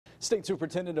State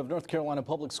Superintendent of North Carolina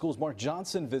Public Schools Mark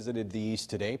Johnson visited the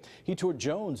East today. He toured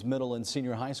Jones Middle and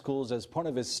Senior High Schools as part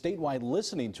of his statewide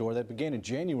listening tour that began in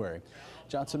January.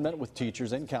 Johnson met with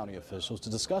teachers and county officials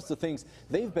to discuss the things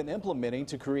they've been implementing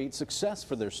to create success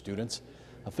for their students.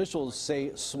 Officials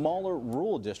say smaller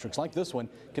rural districts like this one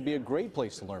can be a great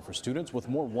place to learn for students with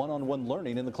more one-on-one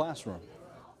learning in the classroom.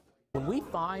 When we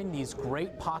find these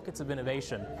great pockets of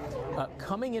innovation,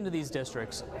 coming into these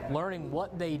districts, learning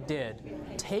what they did,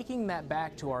 taking that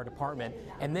back to our department,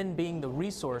 and then being the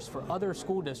resource for other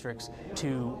school districts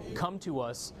to come to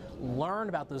us, learn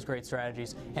about those great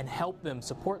strategies, and help them,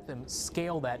 support them,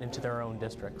 scale that into their own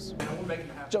districts.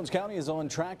 Jones County is on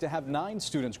track to have 9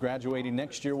 students graduating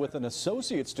next year with an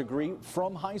associate's degree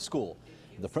from high school.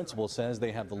 The principal says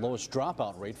they have the lowest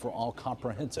dropout rate for all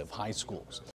comprehensive high schools.